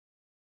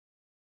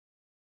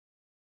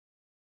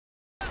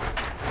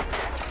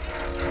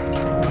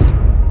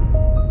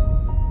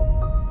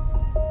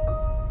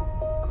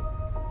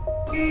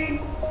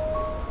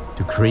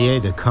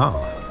create a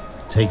car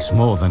takes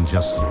more than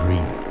just a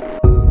dream.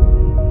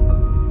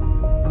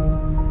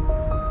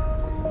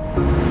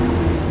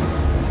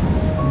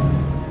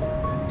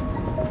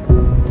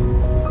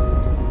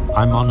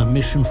 I'm on a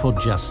mission for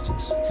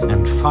justice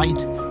and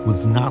fight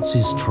with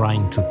Nazis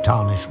trying to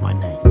tarnish my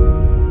name.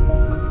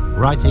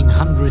 Writing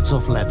hundreds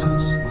of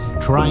letters,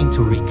 trying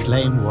to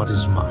reclaim what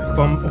is mine. Ik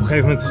kwam op een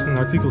gegeven moment een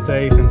artikel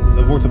tegen.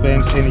 Er wordt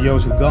opeens ene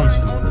Joseph GANZ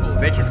genoemd.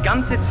 Welches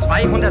ganze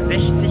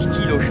 260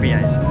 Kilo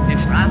schwer ist. In den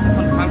Straßen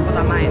von Frankfurt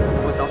am Main,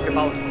 wo es auch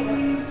gebaut wurde.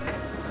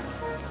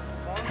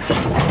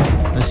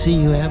 I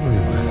see you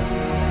everywhere,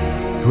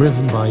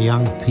 driven by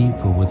young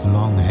people with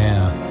long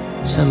hair,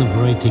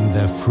 celebrating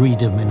their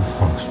freedom in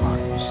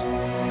Volkswagens.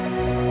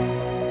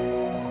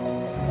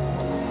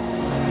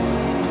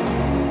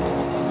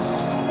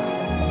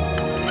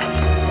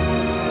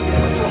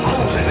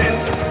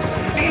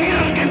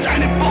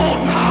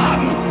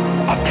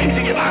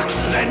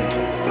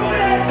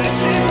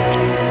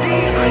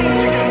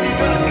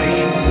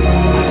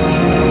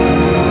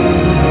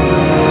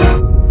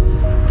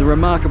 The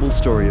remarkable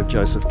story of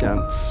Joseph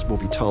GANZ will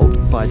be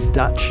told by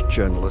Dutch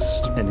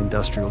journalist and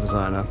industrial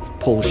designer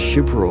Paul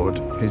Schipperord,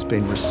 who's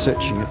been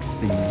researching it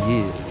for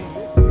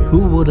years.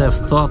 Who would have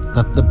thought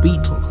that the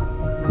Beetle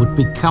would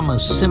become a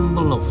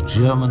symbol of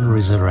German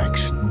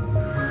resurrection?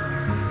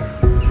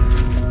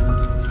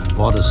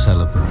 What a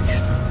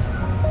celebration.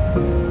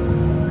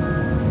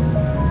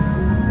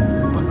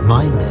 But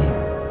my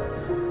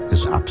name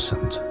is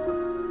absent.